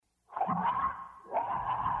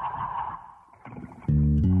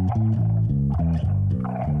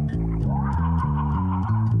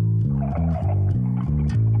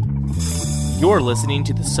You're listening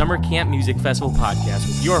to the Summer Camp Music Festival podcast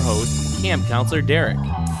with your host, Camp Counselor Derek.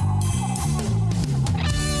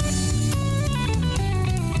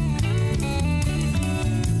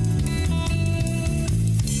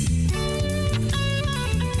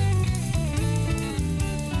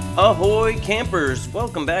 Ahoy campers!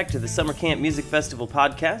 Welcome back to the Summer Camp Music Festival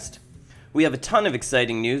podcast. We have a ton of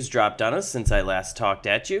exciting news dropped on us since I last talked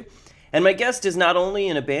at you. And my guest is not only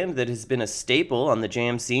in a band that has been a staple on the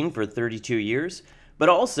jam scene for 32 years, but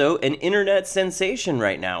also an internet sensation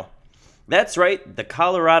right now. That's right, the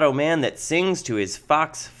Colorado man that sings to his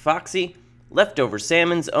Foxy, Leftover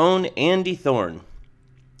Salmon's own Andy Thorn.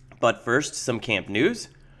 But first, some camp news.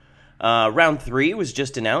 Round 3 was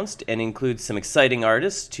just announced and includes some exciting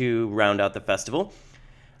artists to round out the festival.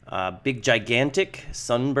 Big Gigantic,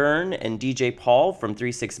 Sunburn, and DJ Paul from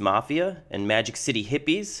 3-6 Mafia and Magic City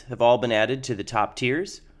Hippies have all been added to the top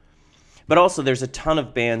tiers. But also there's a ton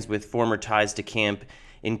of bands with former ties to camp,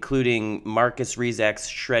 including Marcus Rezak's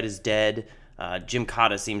Shred is Dead. Jim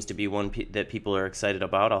Cotta seems to be one that people are excited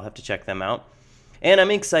about. I'll have to check them out. And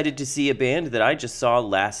I'm excited to see a band that I just saw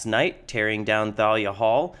last night tearing down Thalia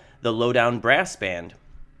Hall, the Lowdown Brass Band.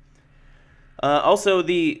 Also,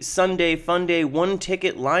 the Sunday Funday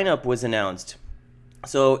one-ticket lineup was announced.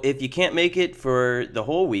 So if you can't make it for the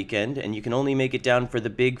whole weekend, and you can only make it down for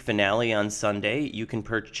the big finale on Sunday, you can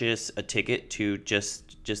purchase a ticket to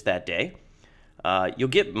just that day. You'll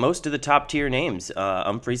get most of the top-tier names.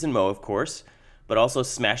 Humphreys and Moe, of course, but also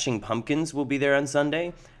Smashing Pumpkins will be there on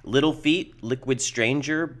Sunday. Little Feat, Liquid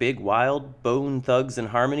Stranger, Big Wild, Bone Thugs and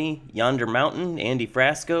Harmony, Yonder Mountain, Andy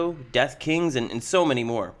Frasco, Death Kings, and so many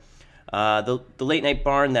more. The late night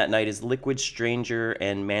barn that night is Liquid Stranger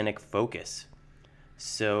and Manic Focus.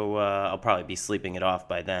 So I'll probably be sleeping it off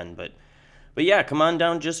by then. But yeah, come on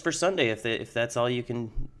down just for Sunday if that's all you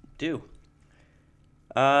can do.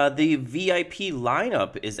 The VIP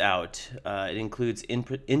lineup is out. It includes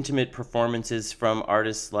intimate performances from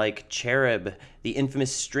artists like Cherub, the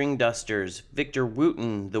infamous String Dusters, Victor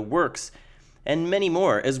Wooten, The Works, and many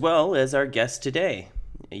more, as well as our guest today.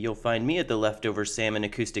 You'll find me at the Leftover Salmon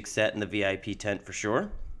acoustic set in the VIP tent for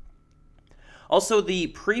sure. Also, the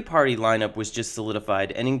pre-party lineup was just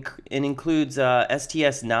solidified and includes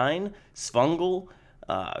STS9, Svungle,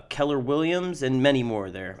 Keller Williams, and many more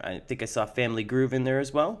there. I think I saw Family Groove in there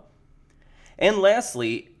as well. And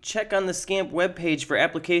lastly, check on the Scamp webpage for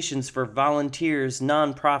applications for volunteers,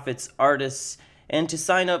 nonprofits, artists, and to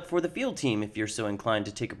sign up for the field team if you're so inclined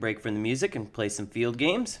to take a break from the music and play some field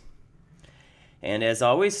games. And as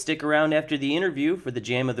always, stick around after the interview for the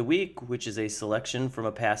Jam of the Week, which is a selection from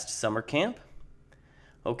a past summer camp.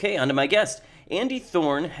 Okay, on to my guest. Andy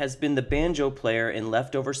Thorn has been the banjo player in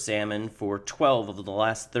Leftover Salmon for 12 of the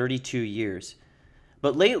last 32 years.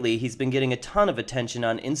 But lately, he's been getting a ton of attention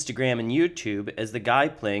on Instagram and YouTube as the guy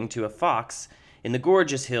playing to a fox in the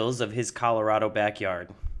gorgeous hills of his Colorado backyard.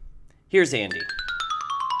 Here's Andy.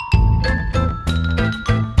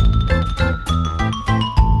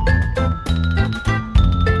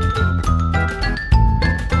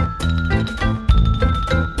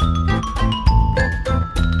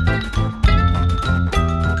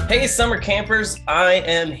 Hey, summer campers, I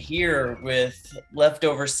am here with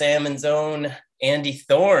Leftover Salmon's own Andy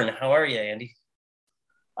Thorn. How are you, Andy?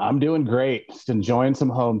 I'm doing great. Just enjoying some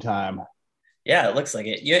home time. Yeah, it looks like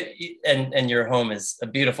it. And your home is a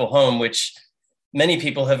beautiful home, which many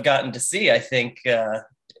people have gotten to see, I think,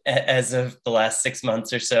 as of the last 6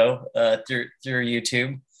 months or so through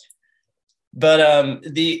YouTube. But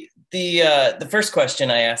the first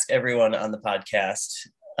question I ask everyone on the podcast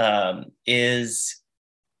is,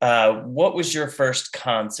 what was your first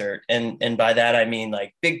concert? And by that, I mean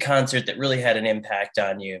like big concert that really had an impact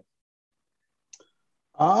on you.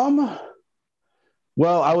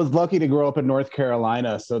 Well, I was lucky to grow up in North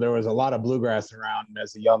Carolina, so there was a lot of bluegrass around. And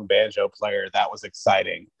as a young banjo player, that was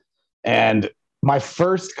exciting. And my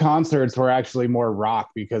first concerts were actually more rock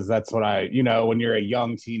because that's what when you're a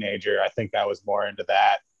young teenager, I think I was more into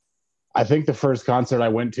that. I think the first concert I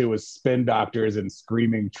went to was Spin Doctors and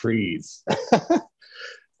Screaming Trees.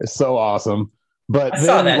 It's so awesome. But I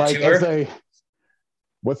saw that tour.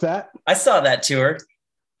 What's that? I saw that tour.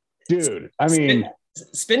 Dude, I mean...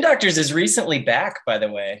 Spin Doctors is recently back, by the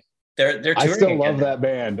way. They're touring I still again. love that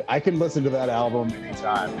band. I can listen to that album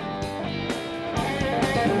anytime.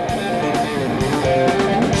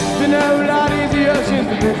 Been a whole lot easier since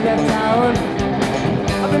the bitch left town.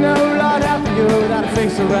 I've been a whole lot happier without a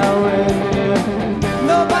face around.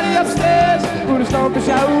 Nobody upstairs who'd stomp a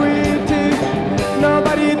shower with teeth.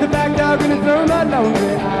 Nobody at the back door gonna throw my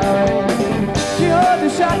lonely out. She holds the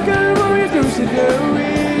shotgun when we do she do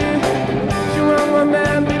it. She one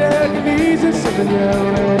man be the Hercules and something new.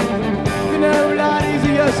 Been a whole lot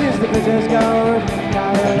easier since the business gone.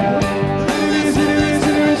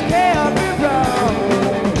 There is chaos and wrong.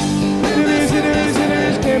 There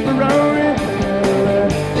is pepperoni.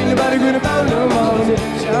 Ain't nobody gonna bow no more.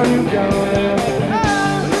 Shall you go? There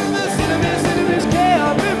is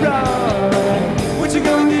chaos and wrong. What you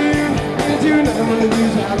gonna do? Gonna do nothing but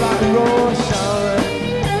lose our rock and roll song.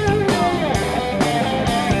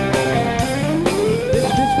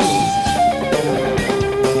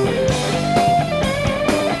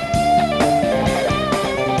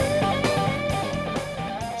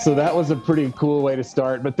 So that was a pretty cool way to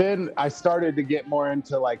start. But then I started to get more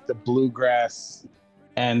into like the bluegrass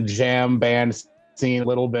and jam band scene a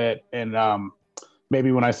little bit. And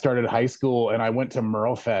maybe when I started high school, and I went to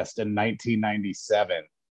Merlefest in 1997.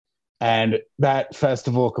 And that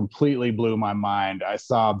festival completely blew my mind. I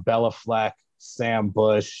saw Bella Fleck, Sam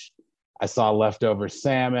Bush, I saw Leftover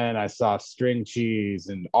Salmon, I saw String Cheese,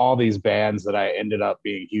 and all these bands that I ended up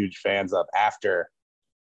being huge fans of after.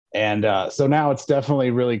 And so now it's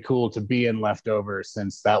definitely really cool to be in Leftover,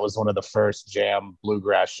 since that was one of the first jam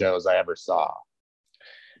bluegrass shows I ever saw.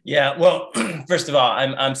 Yeah, well, first of all,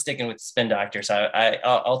 I'm sticking with Spin Doctors.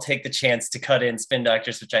 I'll take the chance to cut in Spin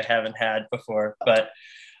Doctors, which I haven't had before. But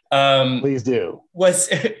please do. Was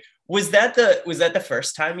that the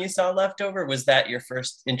first time you saw Leftover? Was that your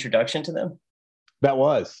first introduction to them? That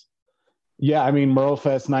was. Yeah, I mean,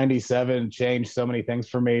 Merlefest 97 changed so many things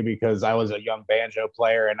for me because I was a young banjo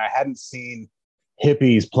player and I hadn't seen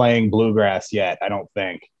hippies playing bluegrass yet, I don't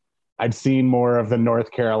think. I'd seen more of the North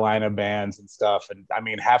Carolina bands and stuff. And I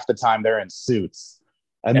mean, half the time they're in suits.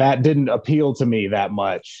 And that didn't appeal to me that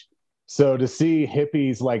much. So to see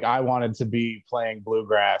hippies like I wanted to be playing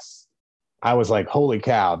bluegrass, I was like, holy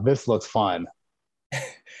cow, this looks fun.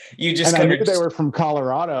 You just and I knew they were from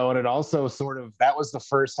Colorado, and it also that was the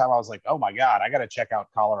first time I was like, oh my God, I got to check out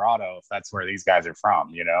Colorado if that's where these guys are from,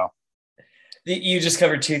 you know? You just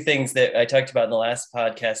covered two things that I talked about in the last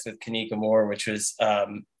podcast with Kanika Moore, which was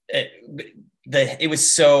it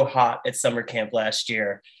was so hot at summer camp last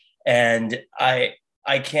year. And I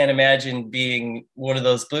can't imagine being one of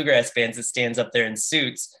those bluegrass bands that stands up there in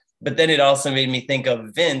suits. But then it also made me think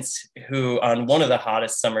of Vince, who on one of the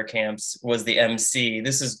hottest summer camps was the MC.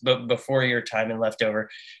 This is before your time in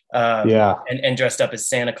Leftover. And dressed up as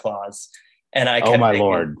Santa Claus. And I kept thinking,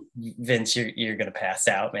 Lord, Vince, you're going to pass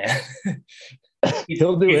out, man.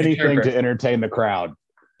 He'll do anything to entertain the crowd.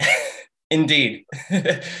 Indeed.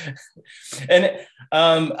 And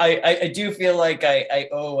I do feel like I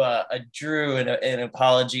owe Drew an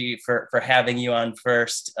apology for having you on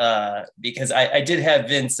first, because I did have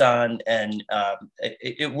Vince on, and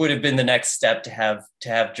it would have been the next step to have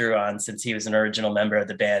Drew on, since he was an original member of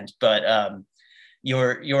the band. But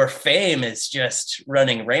your fame is just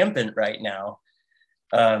running rampant right now.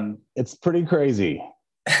 It's pretty crazy.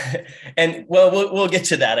 And we'll get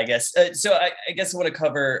to that, I guess. So I guess I want to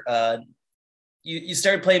cover. You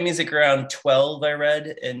started playing music around 12, I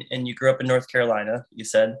read, and you grew up in North Carolina, you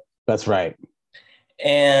said. That's right.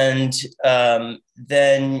 And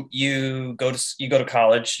then you go to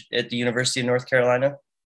college at the University of North Carolina.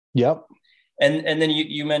 Yep. And then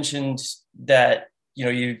you mentioned that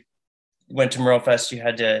you went to Merlefest. You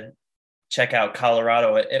had to check out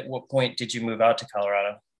Colorado. At what point did you move out to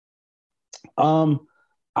Colorado?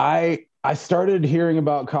 I started hearing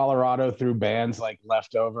about Colorado through bands like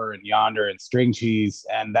Leftover and Yonder and String Cheese,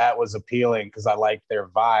 and that was appealing because I liked their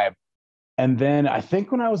vibe. And then I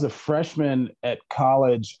think when I was a freshman at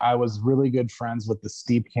college, I was really good friends with the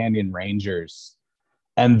Steep Canyon Rangers,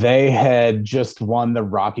 and they had just won the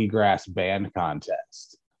Rocky Grass Band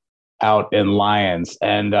Contest out in Lyons.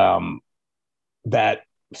 And that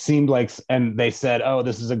seemed like, and they said, oh,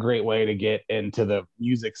 this is a great way to get into the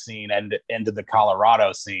music scene and into the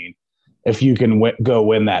Colorado scene. If you can go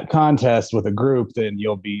win that contest with a group, then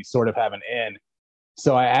you'll be sort of have an in.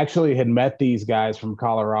 So I actually had met these guys from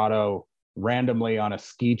Colorado randomly on a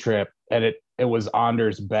ski trip, and it was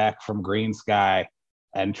Anders Beck from Green Sky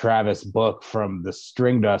and Travis Book from the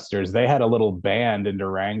String Dusters. They had a little band in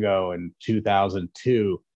Durango in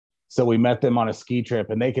 2002. So we met them on a ski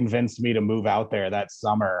trip, and they convinced me to move out there that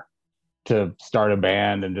summer to start a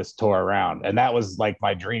band and just tour around. And that was like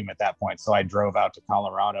my dream at that point. So I drove out to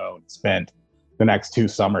Colorado and spent the next 2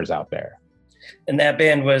 summers out there. And that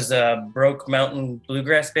band was Broke Mountain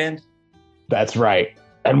Bluegrass Band? That's right.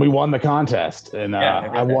 And we won the contest. And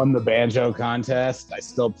I won the banjo contest. I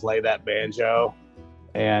still play that banjo,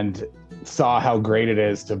 and saw how great it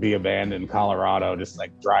is to be a band in Colorado, just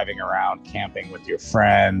like driving around, camping with your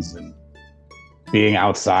friends and being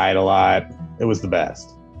outside a lot. It was the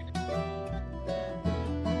best.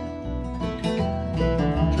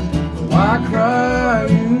 Why cry,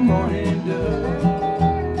 you morning dove?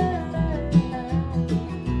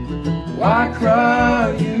 Why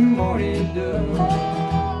cry, you morning dove?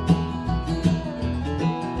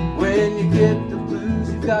 When you get the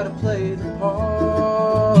blues, you gotta play the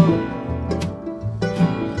part.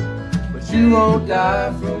 But you won't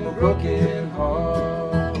die from a broken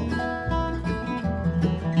heart.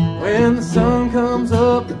 When the sun comes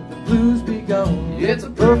up, the blues be gone. It's a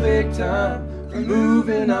perfect time for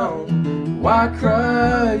moving on. Why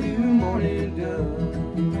cry, you morning dove?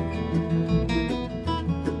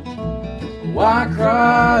 Why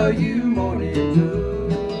cry, you morning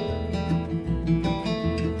dove?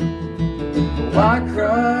 Why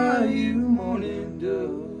cry, you morning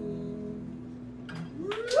dove?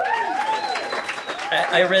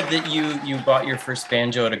 I read that you bought your first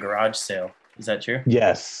banjo at a garage sale. Is that true?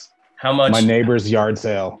 Yes. How much? My neighbor's yard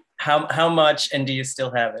sale. How much, and do you still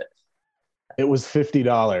have it? It was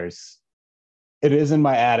 $50. It is in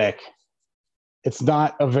my attic. It's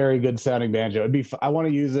not a very good sounding banjo. I want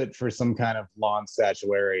to use it for some kind of lawn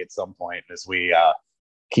statuary at some point as we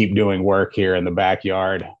keep doing work here in the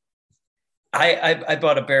backyard. I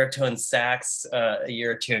bought a baritone sax a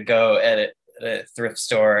year or two ago at a thrift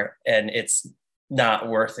store, and it's not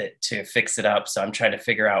worth it to fix it up. So I'm trying to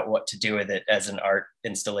figure out what to do with it as an art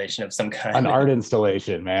installation of some kind. An art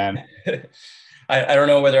installation, man. I don't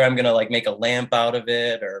know whether I'm gonna like make a lamp out of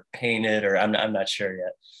it or paint it, or I'm not sure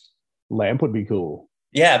yet. Lamp would be cool.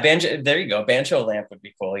 Yeah, banjo. There you go. Banjo lamp would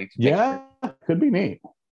be cool. You could could be neat.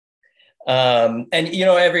 And you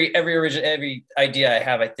know, every idea I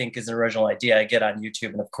have, I think, is an original idea I get on YouTube,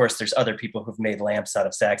 and of course, there's other people who've made lamps out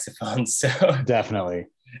of saxophones. So definitely.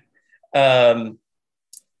 You're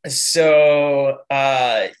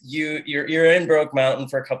in Broke Mountain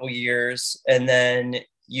for a couple years, and then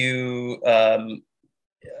you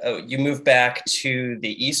moved back to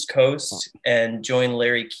the East Coast and joined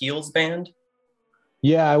Larry Keel's band.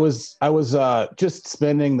 Yeah, I was just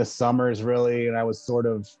spending the summers really, and I was sort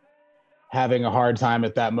of having a hard time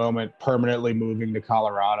at that moment permanently moving to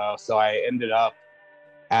Colorado. So I ended up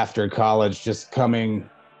after college just coming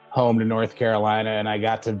home to North Carolina, and I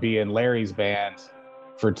got to be in Larry's band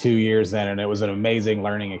for 2 years then, and it was an amazing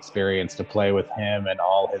learning experience to play with him and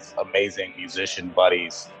all his amazing musician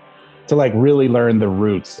buddies, to like really learn the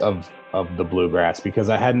roots of the bluegrass, because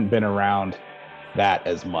I hadn't been around that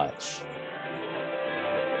as much.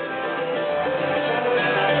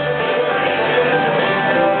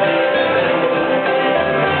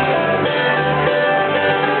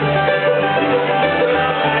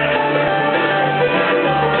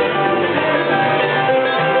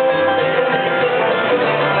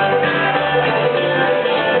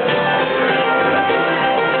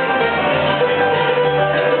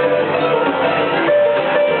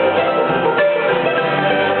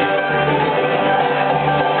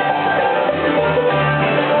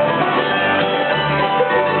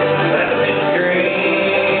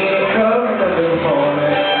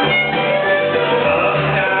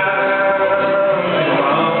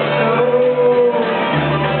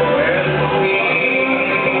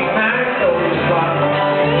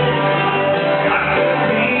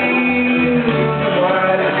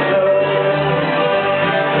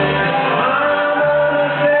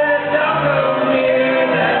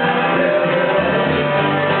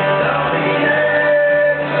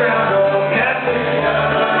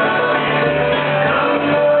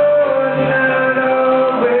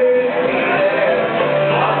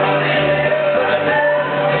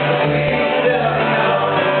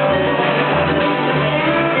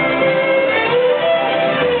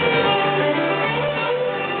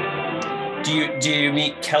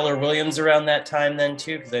 Around that time then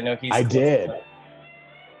too, because I know I did.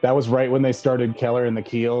 That was right when they started Keller and the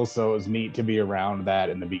Keels, so it was neat to be around that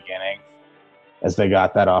in the beginning as they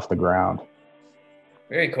got that off the ground.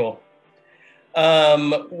 Very cool.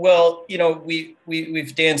 Well, you know,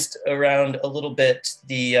 we've danced around a little bit.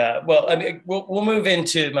 We'll move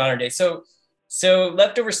into modern day. So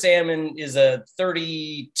Leftover Salmon is a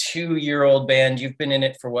 32-year-old band. You've been in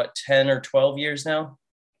it for what, 10 or 12 years now?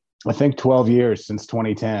 I think 12 years, since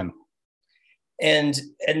 2010. And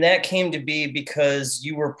that came to be because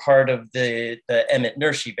you were part of the Emmett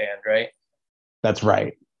Nershi band, right? That's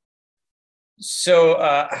right. So,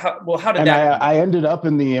 how did that? I ended up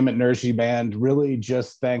in the Emmett Nershi band really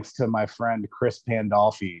just thanks to my friend Chris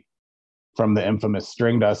Pandolfi from the infamous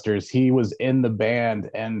String Dusters. He was in the band,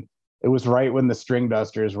 and it was right when the String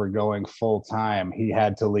Dusters were going full time. He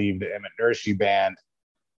had to leave the Emmett Nershi band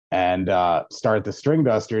and start the String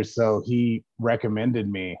Dusters. So he recommended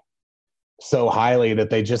me so highly that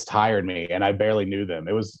they just hired me, and I barely knew them.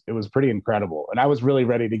 It was pretty incredible. And I was really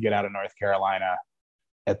ready to get out of North Carolina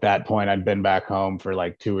at that point. I'd been back home for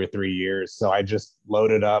like 2 or 3 years. So I just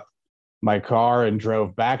loaded up my car and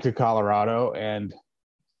drove back to Colorado and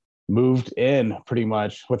moved in pretty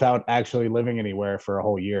much without actually living anywhere for a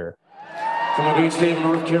whole year. From the great state of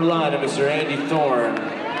North Carolina, Mr. Andy Thorn.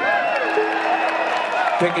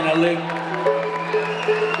 Picking a lick.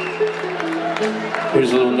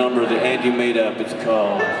 Here's a little number that Andy made up. It's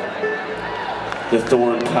called the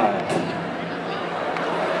Thorn Pipe.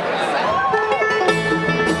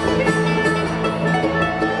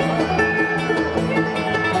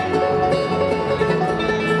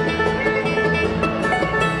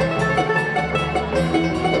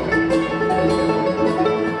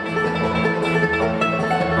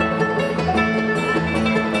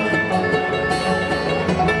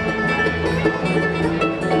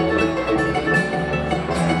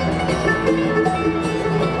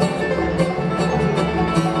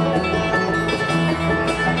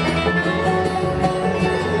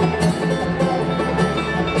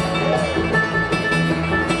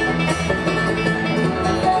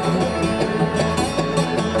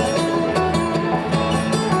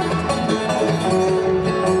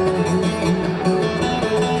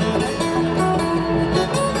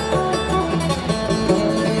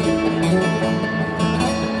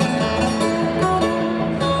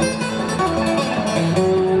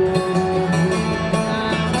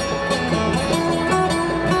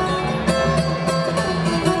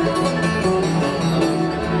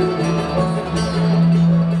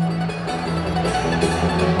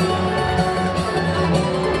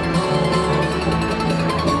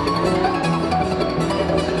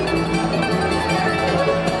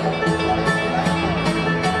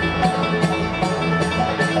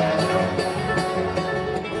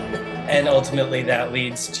 And ultimately that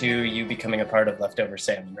leads to you becoming a part of Leftover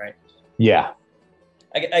Salmon, right? Yeah.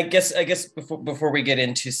 I guess before we get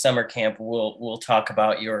into summer camp, we'll talk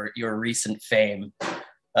about your recent fame.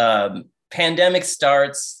 Pandemic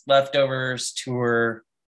starts, Leftovers tour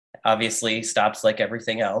obviously stops like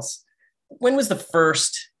everything else. When was the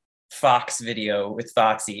first Fox video with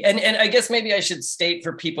Foxy? And I guess maybe I should state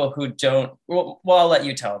for people who don't, well, I'll let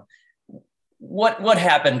you tell them. What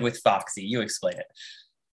happened with Foxy? You explain it.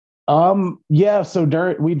 Yeah, so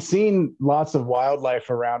we'd seen lots of wildlife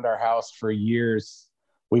around our house for years.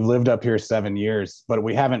 We've lived up here 7 years, but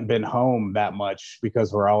we haven't been home that much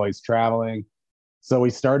because we're always traveling. So we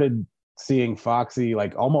started seeing Foxy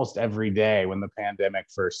like almost every day when the pandemic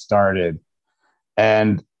first started.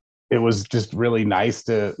 And it was just really nice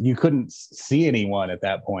you couldn't see anyone at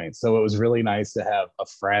that point. So it was really nice to have a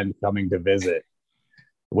friend coming to visit,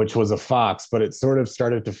 which was a fox, but it sort of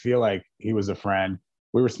started to feel like he was a friend.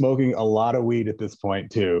 We were smoking a lot of weed at this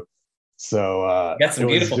point too. So you got some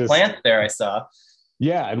beautiful plants there, I saw.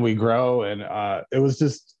 Yeah, and we grow, and it was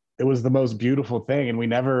the most beautiful thing. And we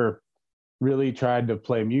never really tried to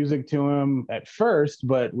play music to him at first,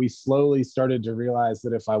 but we slowly started to realize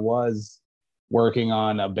that if I was working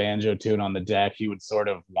on a banjo tune on the deck, he would sort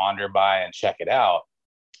of wander by and check it out.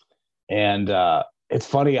 And it's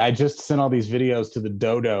funny, I just sent all these videos to the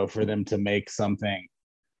Dodo for them to make something.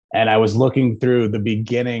 And I was looking through the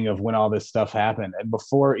beginning of when all this stuff happened. And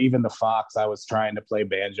before even the fox, I was trying to play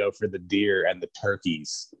banjo for the deer and the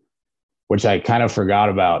turkeys, which I kind of forgot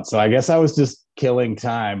about. So I guess I was just killing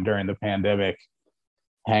time during the pandemic,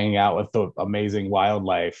 hanging out with the amazing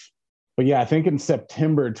wildlife. But yeah, I think in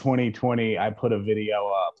September 2020, I put a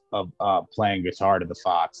video up of playing guitar to the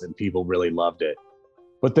fox, and people really loved it.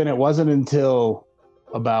 But then it wasn't until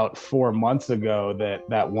about 4 months ago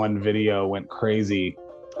that one video went crazy.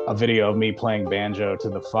 A video of me playing banjo to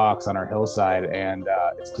the fox on our hillside, and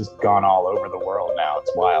it's just gone all over the world now.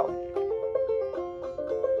 It's wild.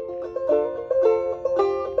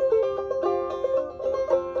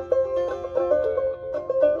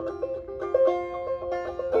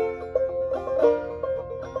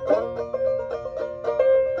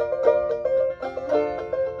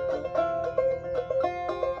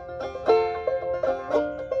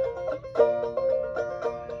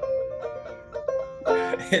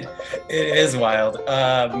 It is wild.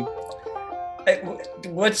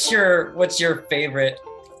 What's your favorite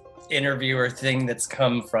interview or thing that's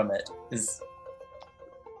come from it?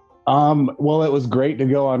 Well, it was great to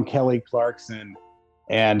go on Kelly Clarkson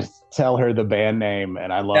and tell her the band name,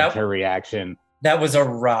 and I loved her reaction. That was a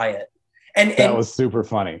riot. And that was super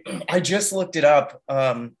funny. I just looked it up.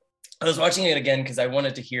 I was watching it again because I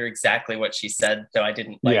wanted to hear exactly what she said, so I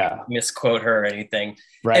didn't misquote her or anything.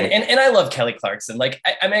 Right. And I love Kelly Clarkson. Like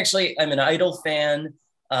I'm an Idol fan.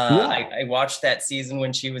 I watched that season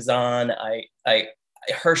when she was on.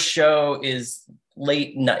 Her show is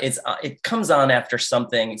late. It comes on after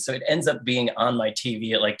something, so it ends up being on my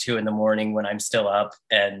TV at like 2 a.m. when I'm still up,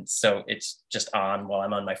 and so it's just on while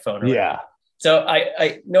I'm on my phone. Yeah. So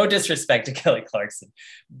I no disrespect to Kelly Clarkson,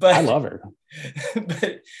 but I love her.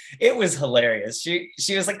 But it was hilarious.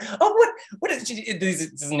 She was like, "Oh, what is she?" This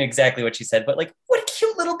isn't exactly what she said, but like, "What a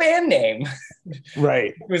cute little band name."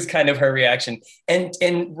 Right. It was kind of her reaction. And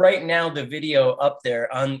right now the video up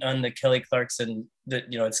there on the Kelly Clarkson,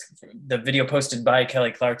 it's the video posted by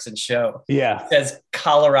Kelly Clarkson's show. Yeah. Says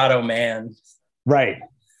Colorado Man. Right.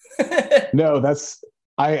 No,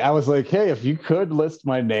 I was like, hey, if you could list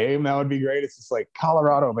my name, that would be great. It's just like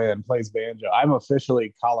Colorado Man plays banjo. I'm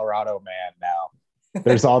officially Colorado Man now.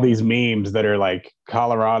 There's all these memes that are like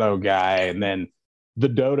Colorado guy, and then the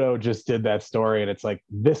Dodo just did that story, and it's like,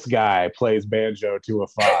 this guy plays banjo to a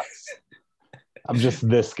fox. I'm just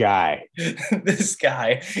this guy. This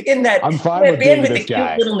guy in that, I'm fine with band being with this the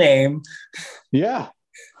guy. cute little name. Yeah.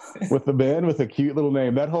 With the band with a cute little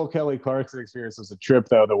name. That whole Kelly Clarkson experience was a trip,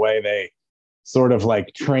 though, the way they sort of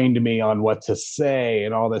like trained me on what to say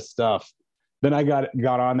and all this stuff. Then I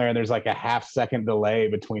got on there, and there's like a half-second delay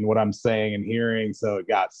between what I'm saying and hearing, so it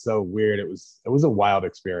got so weird. It was a wild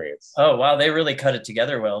experience. Oh wow, they really cut it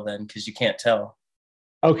together well then, because you can't tell.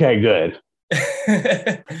 Okay, good. What's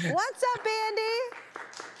up, Andy?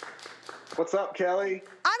 What's up, Kelly?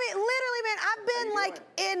 I mean, literally, man, I've been like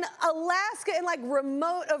in Alaska, in like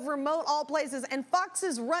remote all places, and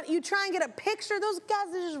foxes run. You try and get a picture, those guys,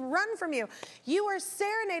 they just run from you. You are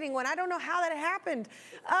serenading one. I don't know how that happened.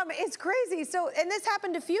 It's crazy. So, and this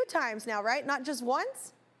happened a few times now, right? Not just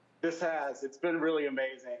once? It's been really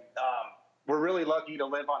amazing. We're really lucky to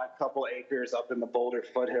live on a couple acres up in the Boulder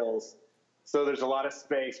foothills. So there's a lot of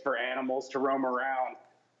space for animals to roam around.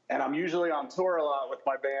 And I'm usually on tour a lot with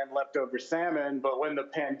my band Leftover Salmon, but when the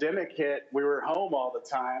pandemic hit, we were home all the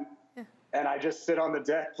time. Yeah. And I just sit on the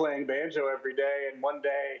deck playing banjo every day. And one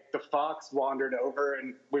day the fox wandered over,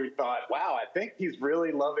 and we thought, wow, I think he's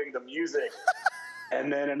really loving the music.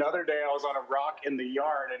 And then another day I was on a rock in the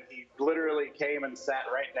yard, and he literally came and sat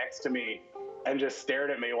right next to me and just stared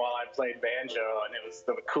at me while I played banjo, and it was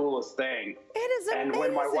the coolest thing. It is amazing. And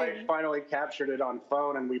when my wife finally captured it on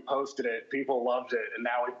phone and we posted it, people loved it, and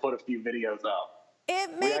now we put a few videos up.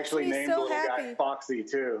 It makes we actually me named so the little happy. guy Foxy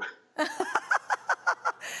too.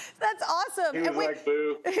 That's awesome. He was like,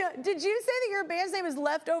 boo. Did you say that your band's name is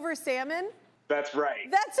Leftover Salmon? That's right.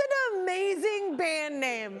 That's an amazing band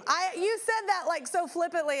name. You said that like so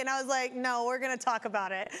flippantly, and I was like, no, we're gonna talk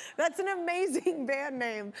about it. That's an amazing band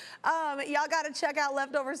name. Y'all gotta check out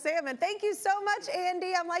Leftover Salmon. Thank you so much,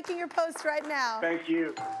 Andy. I'm liking your post right now. Thank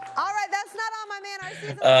you. All right, that's not on my man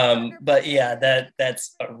RC's. But yeah,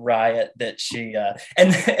 that's a riot that she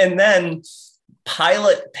and then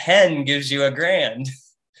Pilot Pen gives you $1,000,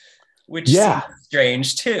 which seems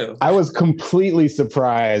strange too. I was completely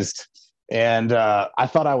surprised. And I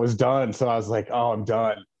thought I was done. So I was like, oh, I'm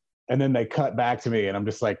done. And then they cut back to me, and I'm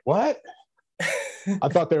just like, what? I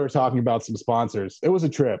thought they were talking about some sponsors. It was a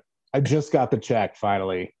trip. I just got the check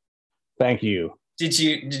finally. Thank you. Did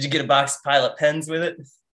you get a box of Pilot Pens with it?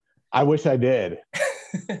 I wish I did.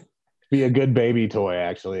 Be a good baby toy,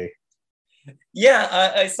 actually.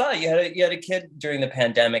 Yeah, I saw you had a kid during the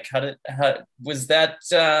pandemic. How was that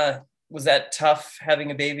tough,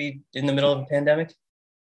 having a baby in the middle of a pandemic?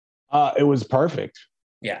 It was perfect.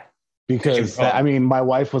 Yeah. Because, my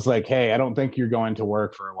wife was like, hey, I don't think you're going to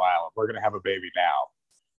work for a while. We're going to have a baby now.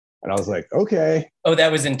 And I was like, okay. Oh,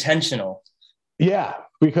 that was intentional. Yeah,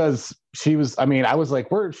 because I was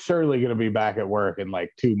like, we're surely going to be back at work in like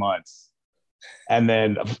 2 months. And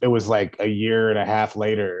then it was like a year and a half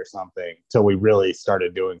later or something till we really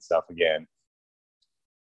started doing stuff again.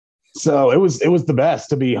 So it was the best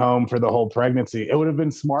to be home for the whole pregnancy. It would have been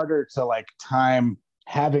smarter to like time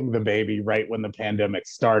having the baby right when the pandemic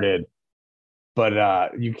started, but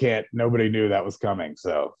nobody knew that was coming.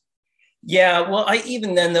 So yeah, well,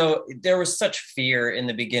 even then though, there was such fear in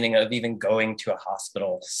the beginning of even going to a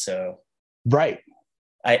hospital. So right,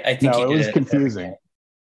 I think it was confusing.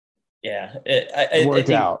 Yeah, it worked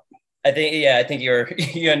out. I think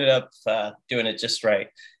you ended up doing it just right,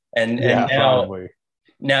 and now probably.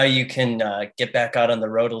 Now you can get back out on the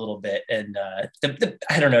road a little bit. And I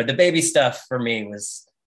don't know, the baby stuff for me was,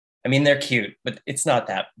 they're cute, but it's not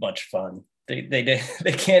that much fun. They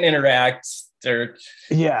can't interact.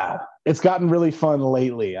 Yeah, it's gotten really fun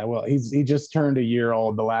lately. He just turned a year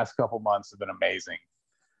old. The last couple months have been amazing.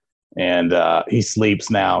 And he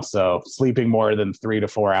sleeps now. So sleeping more than 3 to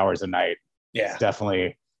 4 hours a night is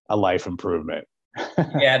definitely a life improvement.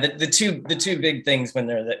 Yeah, the two big things when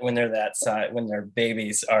they're that size, when they're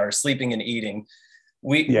babies, are sleeping and eating.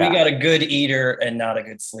 We got a good eater and not a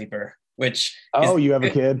good sleeper, which you have a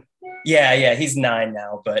kid? Yeah, he's 9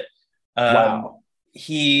 now, but Wow.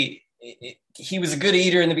 He was a good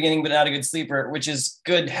eater in the beginning, but not a good sleeper, which is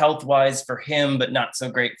good health wise for him, but not so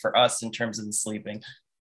great for us in terms of the sleeping.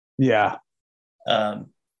 Yeah.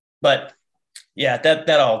 But yeah, that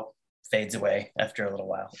all fades away after a little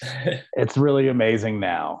while. It's really amazing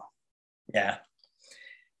now. Yeah.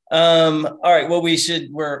 All right. Well,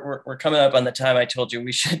 we're coming up on the time I told you.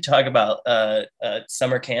 We should talk about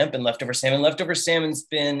summer camp and Leftover Salmon. Leftover Salmon's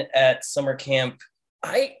been at summer camp.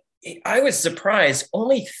 I was surprised.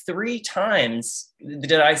 Only 3 times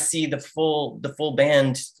did I see the full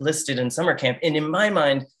band listed in summer camp. And in my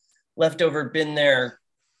mind, Leftover been there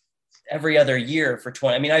every other year for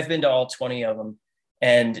 20. I mean, I've been to all 20 of them.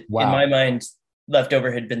 And in my mind,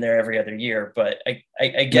 Leftover had been there every other year. But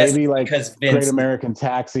I guess maybe like because Vince, Great American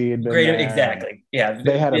Taxi had been there. Exactly. Yeah.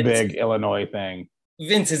 They had a big Illinois thing.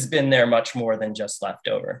 Vince has been there much more than just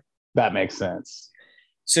Leftover. That makes sense.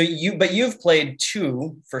 So you've played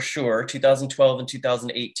 2 for sure, 2012 and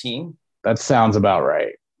 2018. That sounds about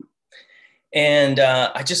right. And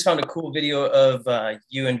I just found a cool video of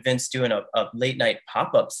you and Vince doing a late night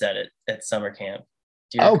pop-up set at summer camp.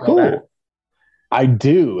 Do you recall cool. that? I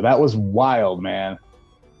do. That was wild, man.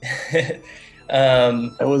 It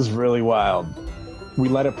was really wild. We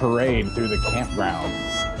let it parade through the campground.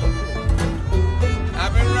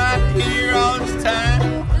 I've been right here all this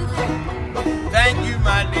time. Thank you,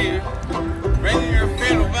 my dear. Bring your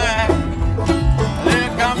fiddle back. Let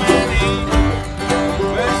it come and eat.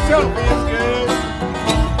 But it sure feels good.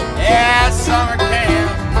 Yeah, summer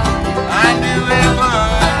camp. I knew it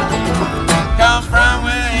would. Come from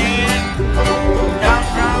within. Come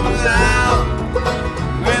from without.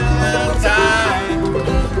 With a little time,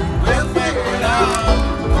 we'll figure it out.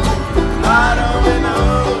 I don't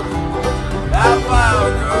know how far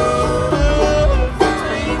it grows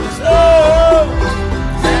between the snow.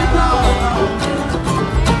 Stand all alone.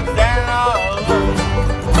 Stand all alone.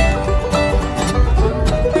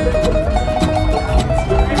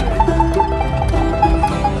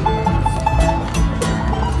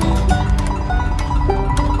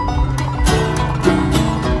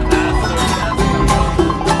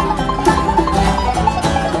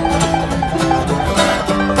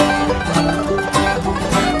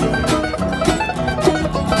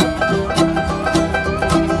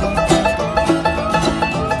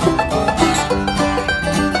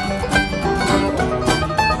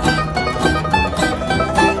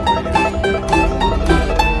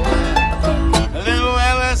 A little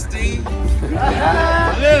LSD, a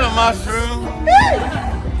little mushroom,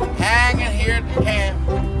 hanging here at the camp.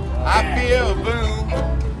 I feel a boom.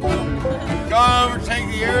 Gonna overtake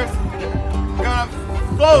the earth, gonna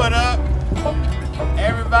blow it up.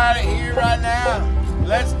 Everybody here right now,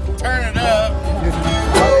 let's turn it up.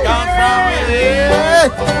 Come from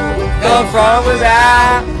within, come from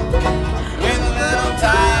without. With a little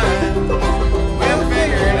time, we'll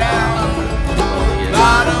figure it out.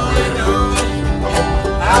 God only knows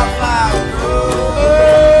how far it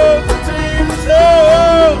goes between the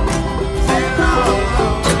soul. Standing all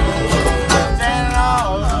alone, standing all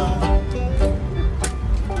alone.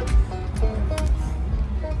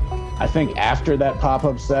 I think after that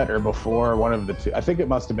pop-up set or before, one of the two. I think it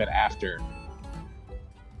must have been after.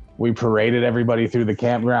 We paraded everybody through the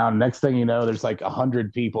campground. Next thing you know, there's like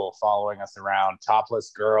 100 people following us around,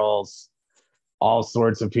 topless girls, all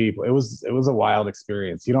sorts of people. It was a wild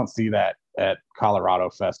experience. You don't see that at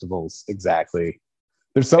Colorado festivals exactly.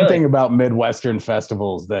 There's something about Midwestern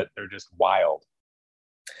festivals that they're just wild.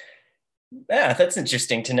 Yeah, that's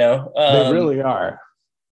interesting to know. They really are.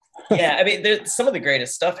 Yeah, I mean, some of the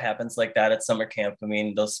greatest stuff happens like that at summer camp. I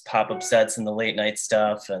mean, those pop-up sets and the late night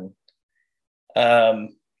stuff. And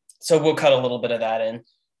so we'll cut a little bit of that in.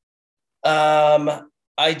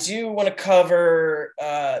 I do want to cover,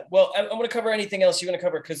 I want to cover anything else you want to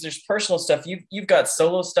cover, because there's personal stuff. You've got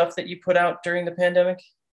solo stuff that you put out during the pandemic?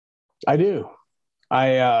 I do.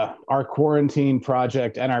 Our quarantine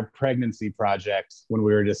project and our pregnancy project, when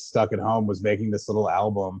we were just stuck at home, was making this little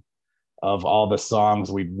album of all the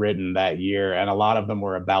songs we'd written that year. And a lot of them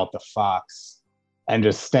were about the fox and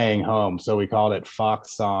just staying home. So we called it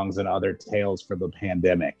Fox Songs and Other Tales for the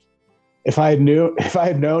Pandemic. If I had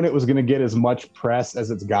known it was going to get as much press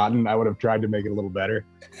as it's gotten, I would have tried to make it a little better.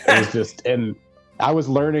 It was just, and I was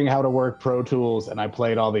learning how to work Pro Tools, and I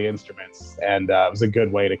played all the instruments, and it was a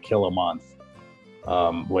good way to kill a month,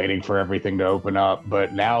 waiting for everything to open up.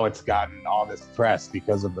 But now it's gotten all this press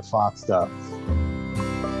because of the Fox stuff.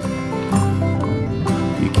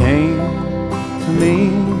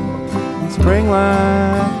 green and spring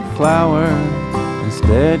like flower.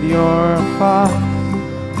 Instead you're a fox,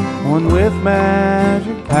 one with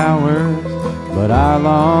magic powers. But I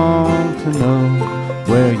long to know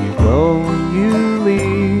where you go when you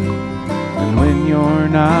leave. And when you're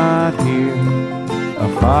not here, a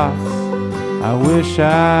fox I wish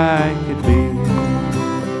I could be.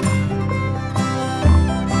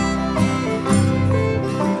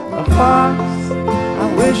 A fox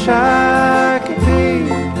I wish I could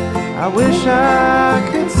be. I wish I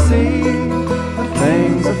could see the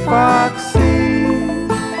things a fox sees.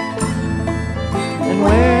 And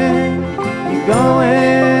when you go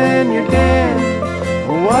in your den,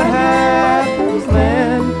 well, what happens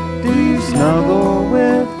then? Do you snuggle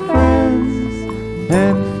with friends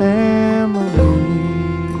and family?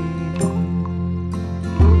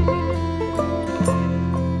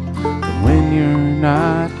 But when you're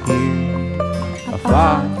not here, a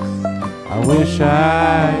fox I wish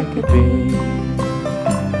I could be.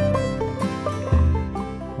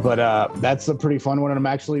 But that's a pretty fun one, and I'm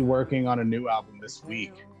actually working on a new album this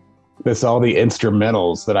week. This all the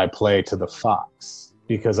instrumentals that I play to the Fox,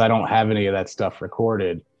 because I don't have any of that stuff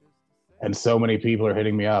recorded. And so many people are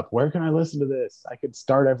hitting me up. Where can I listen to this? I could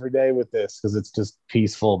start every day with this because it's just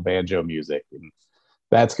peaceful banjo music. And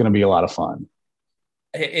that's going to be a lot of fun.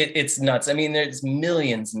 It's nuts. I mean, there's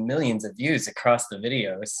millions and millions of views across the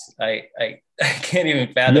videos. I can't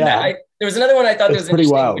even fathom that. There was another one I thought that was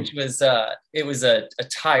interesting, wild. Which was it was a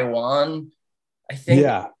Taiwan, I think,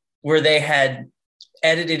 where they had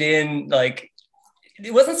edited in, like,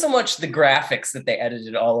 it wasn't so much the graphics that they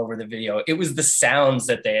edited all over the video. It was the sounds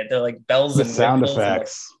that they're like bells and sound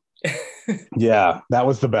effects. Yeah, that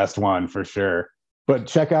was the best one for sure. But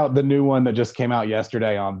check out the new one that just came out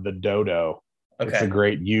yesterday on the Dodo. Okay. It's a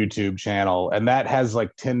great YouTube channel, and that has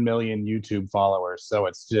like 10 million YouTube followers. So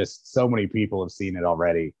it's just so many people have seen it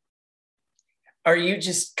already. Are you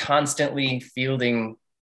just constantly fielding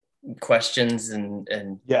questions and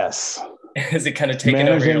yes, is it kind of taking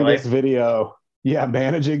over your life?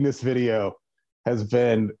 Managing this video has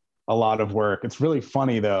been a lot of work. It's really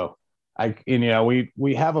funny though.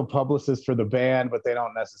 We have a publicist for the band, but they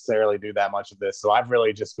don't necessarily do that much of this. So I've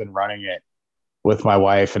really just been running it with my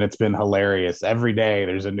wife, and it's been hilarious. Every day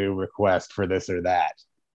there's a new request for this or that.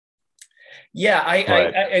 Yeah,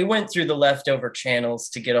 I went through the leftover channels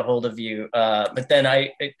to get a hold of you, but then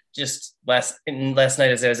last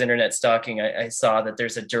night as I was internet stalking, I saw that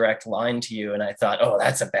there's a direct line to you, and I thought, oh,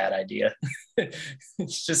 that's a bad idea.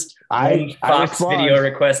 It's just one Fox video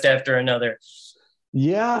request after another.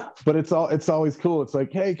 Yeah, but it's always cool. It's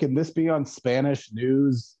like, hey, can this be on Spanish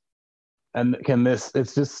news? And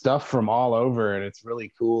it's just stuff from all over, and it's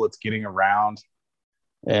really cool. It's getting around,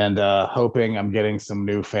 and hoping I'm getting some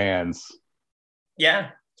new fans.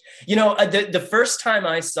 Yeah. The first time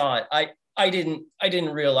I saw it, I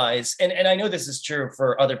didn't realize, and I know this is true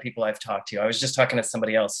for other people I've talked to. I was just talking to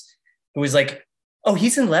somebody else who was like, oh,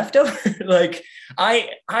 he's in Leftover? Like,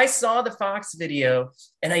 I saw the Fox video,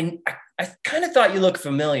 and I kind of thought you looked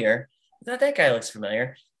familiar. I thought that guy looks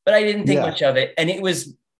familiar, but I didn't think much of it. And it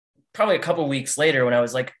was probably a couple weeks later when I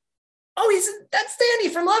was like, oh, that's Danny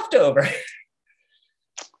from Leftover.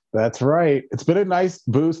 That's right. It's been a nice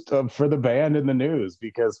boost for the band in the news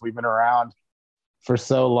because we've been around for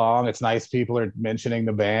so long. It's nice people are mentioning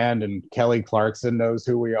the band, and Kelly Clarkson knows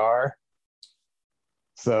who we are.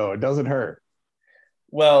 So it doesn't hurt.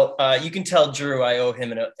 Well, you can tell Drew I owe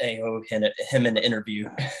him an interview.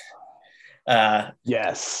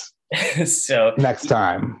 Yes. So next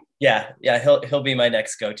time. Yeah, he'll be my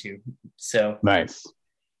next go-to. So nice.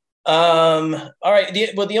 All right.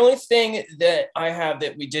 The only thing that I have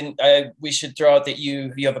that we should throw out that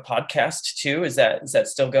you have a podcast too. Is that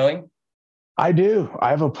still going? I do.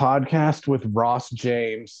 I have a podcast with Ross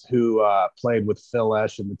James, who played with Phil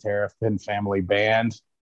Esch in the Terrapin Family Band.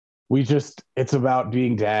 It's about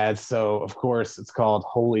being dads. So of course it's called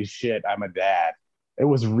Holy Shit, I'm a Dad. It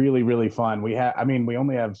was really, really fun. We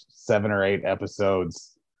only have 7 or 8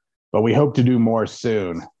 episodes, but we hope to do more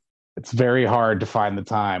soon. It's very hard to find the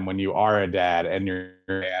time when you are a dad and you're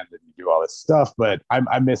a band and you do all this stuff, but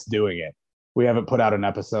I miss doing it. We haven't put out an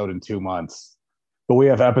episode in 2 months, but we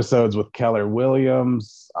have episodes with Keller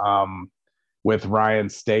Williams, with Ryan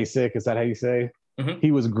Stasek. Is that how you say? Mm-hmm.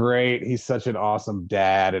 He was great. He's such an awesome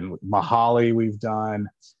dad. And Mahali we've done,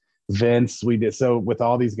 Vince we did. So with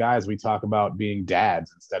all these guys, we talk about being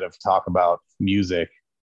dads instead of talk about music.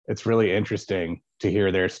 It's really interesting to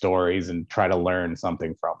hear their stories and try to learn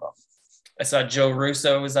something from them. I saw Joe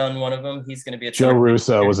Russo was on one of them. He's going to be Joe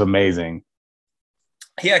Russo was amazing.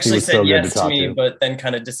 He actually said yes to me, but then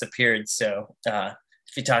kind of disappeared. So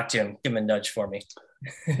if you talk to him, give him a nudge for me.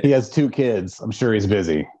 He has 2 kids. I'm sure he's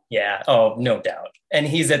busy. Yeah. Oh, no doubt. And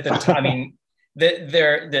he's at the top. I mean,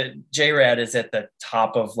 the J-Rad is at the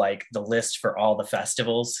top of like the list for all the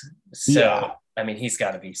festivals. So, yeah. I mean, he's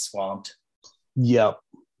got to be swamped. Yep.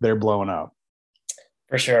 They're blowing up.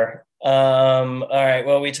 For sure. All right.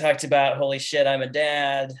 Well, we talked about holy shit, I'm a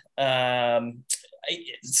dad.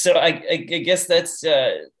 So I guess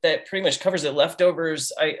that pretty much covers it.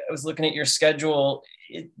 Leftovers. I was looking at your schedule.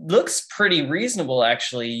 It looks pretty reasonable,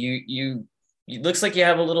 actually. It looks like you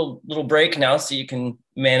have a little break now, so you can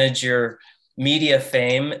manage your media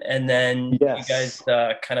fame, and then you guys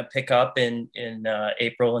kind of pick up in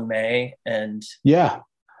April and May. And yeah,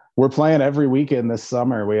 we're playing every weekend this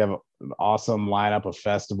summer. We have an awesome lineup of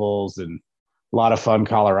festivals and a lot of fun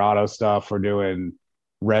Colorado stuff. We're doing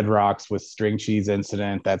Red Rocks with String Cheese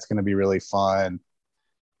Incident. That's going to be really fun.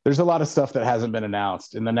 There's a lot of stuff that hasn't been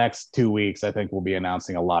announced. In the next 2 weeks, I think we'll be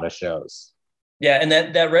announcing a lot of shows. Yeah, and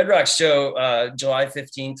that Red Rocks show, July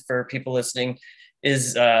 15th, for people listening,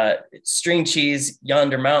 is String Cheese,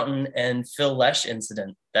 Yonder Mountain, and Phil Lesh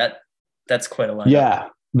Incident. That's quite a lineup. Yeah,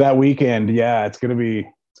 that weekend. Yeah, it's gonna be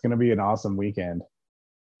an awesome weekend.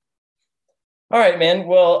 All right, man.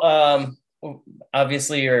 Well,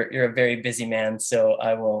 obviously you're a very busy man, so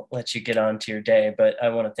I will let you get on to your day. But I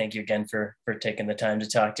want to thank you again for taking the time to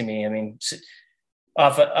talk to me. I mean,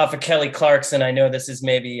 off of Kelly Clarkson, I know this is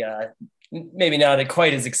maybe not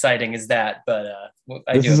quite as exciting as that, but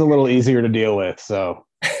this is a little easier to deal with. So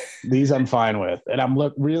these I'm fine with, and I'm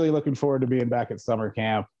really looking forward to being back at summer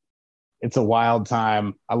camp. It's a wild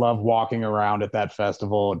time. I love walking around at that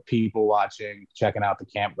festival and people watching, checking out the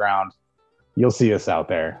campground. You'll see us out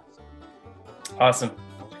there. Awesome.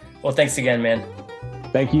 Well, thanks again, man.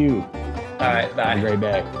 Thank you. All right. Bye. Have a great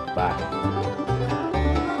day. Bye.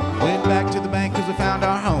 Went back to the bank because we found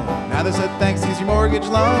our home. Now they said, thanks, here's your mortgage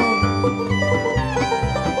loan.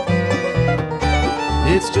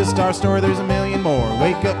 It's just our story, there's a million more.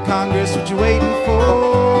 Wake up, Congress, what you waiting for?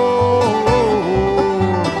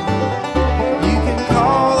 You can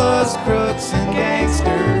call us crooks and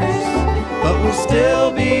gangsters, but we'll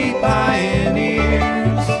still be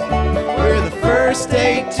pioneers. We're the first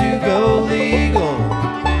state to go legal.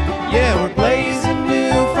 Yeah, we're blazing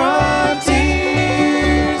new frontiers.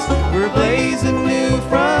 We're blazing new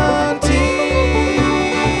frontiers.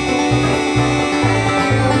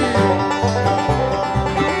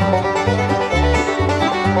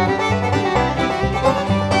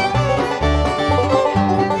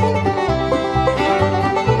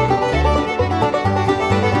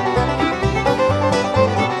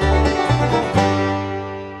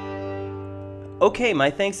 Okay, my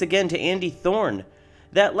thanks again to Andy Thorn.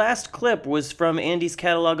 That last clip was from Andy's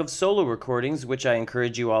catalog of solo recordings, which I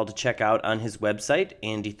encourage you all to check out on his website,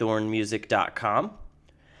 andythornmusic.com.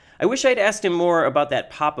 I wish I'd asked him more about that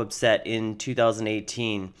pop-up set in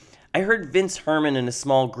 2018. I heard Vince Herman and a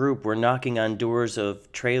small group were knocking on doors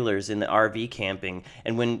of trailers in the RV camping,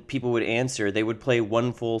 and when people would answer, they would play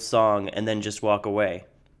one full song and then just walk away.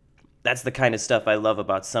 That's the kind of stuff I love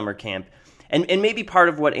about summer camp. And maybe part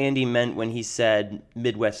of what Andy meant when he said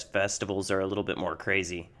Midwest festivals are a little bit more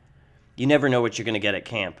crazy. You never know what you're going to get at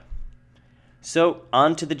camp. So,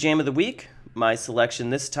 on to the Jam of the Week. My selection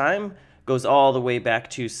this time goes all the way back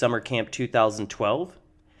to Summer Camp 2012.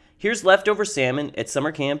 Here's Leftover Salmon at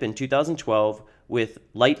Summer Camp in 2012 with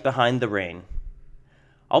Light Behind the Rain.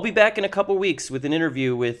 I'll be back in a couple weeks with an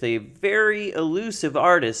interview with a very elusive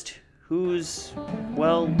artist who's,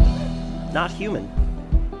 well, not human.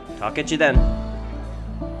 Talk at you then.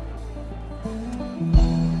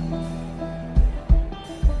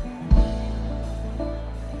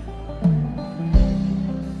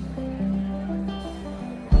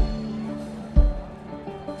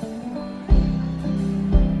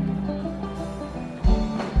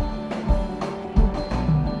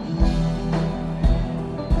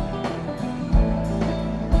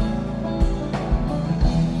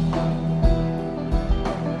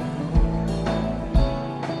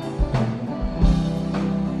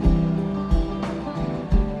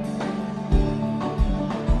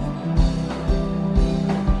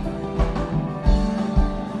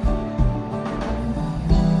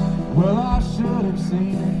 Well, I should have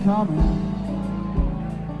seen it coming.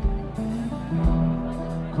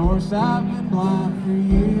 Of course, I've been blind for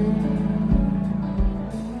years.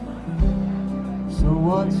 So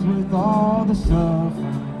what's with all the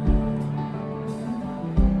suffering?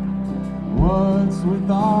 What's with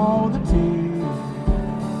all the tears?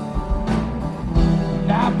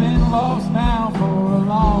 I've been lost now for a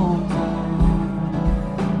long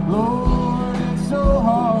time. Lord, it's so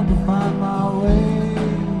hard to find my way.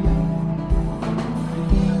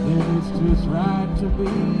 to be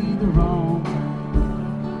the wrong.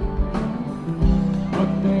 But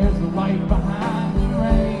there's a light behind the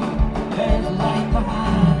rain. There's a light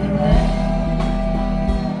behind the rain.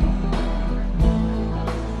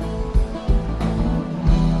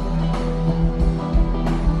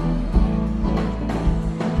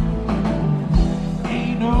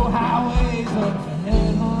 Ain't no highways up to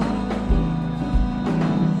heaven,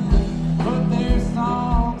 but there's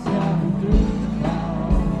songs gathered through the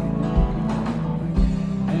clouds,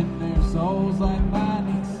 and there's souls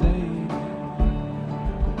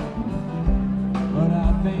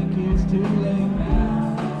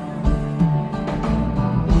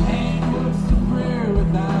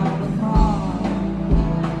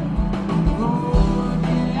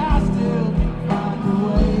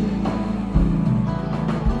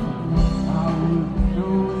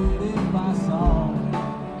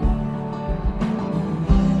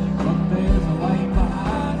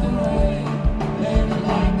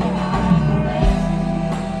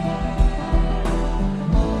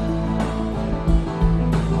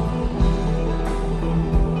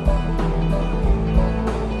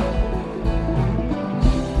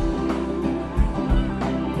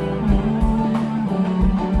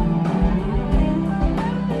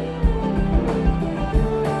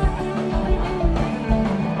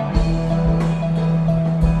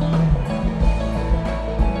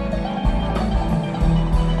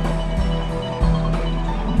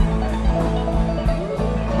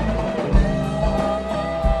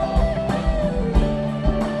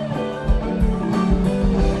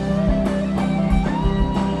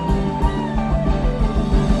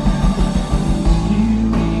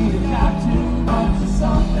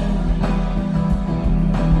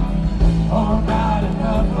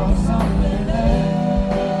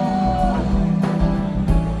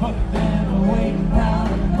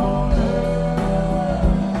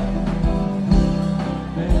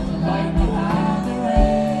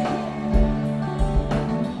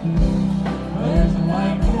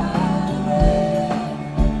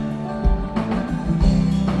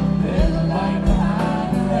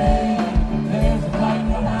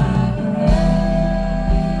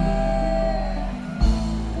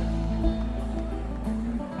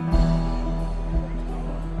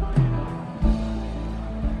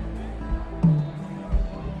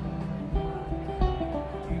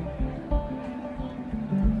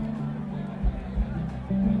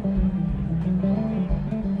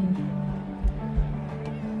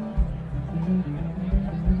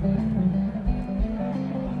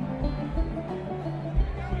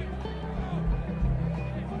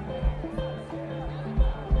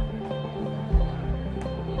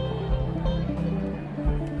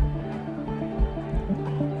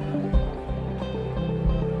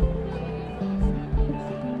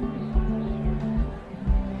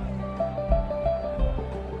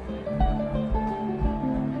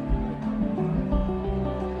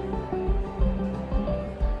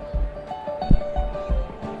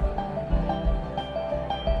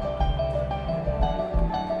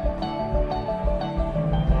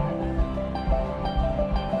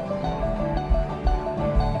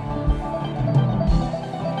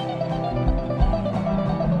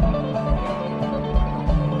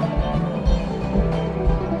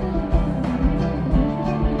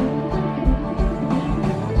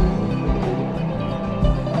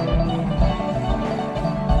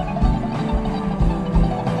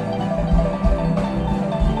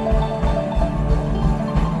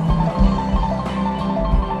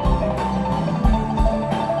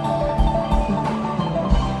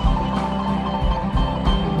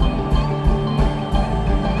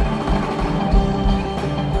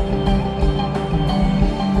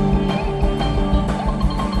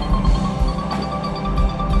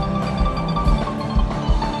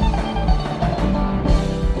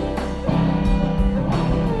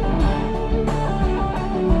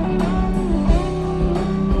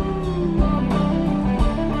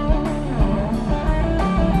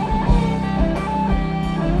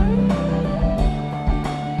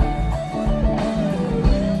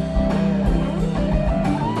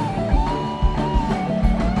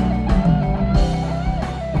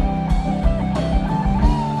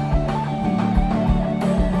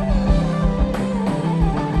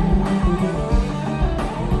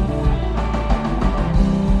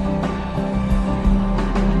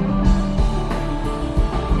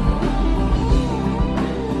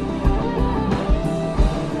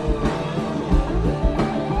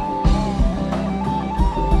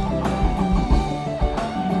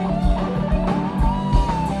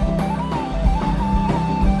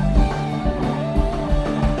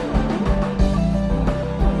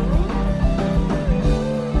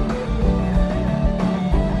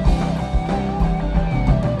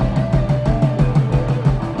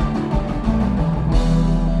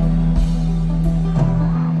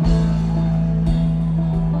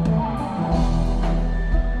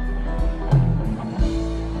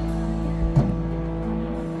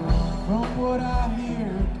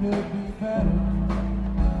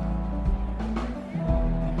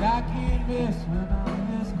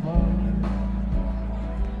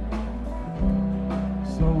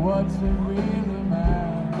So what's it really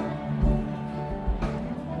matter?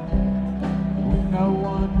 When no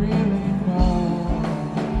one really knows.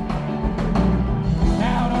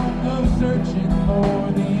 Now don't go searching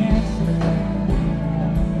for the answer.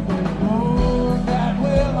 Oh, that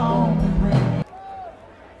will only bring.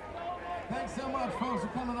 Thanks so much, folks, for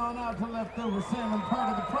coming on out to Leftover Salmon, part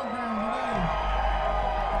of the program today.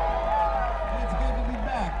 It's good to be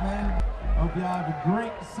back, man. Hope y'all have a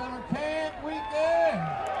great summer camp weekend.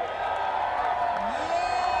 Yeah!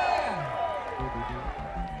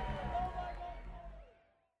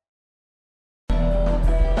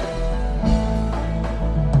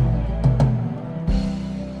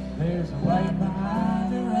 There's a light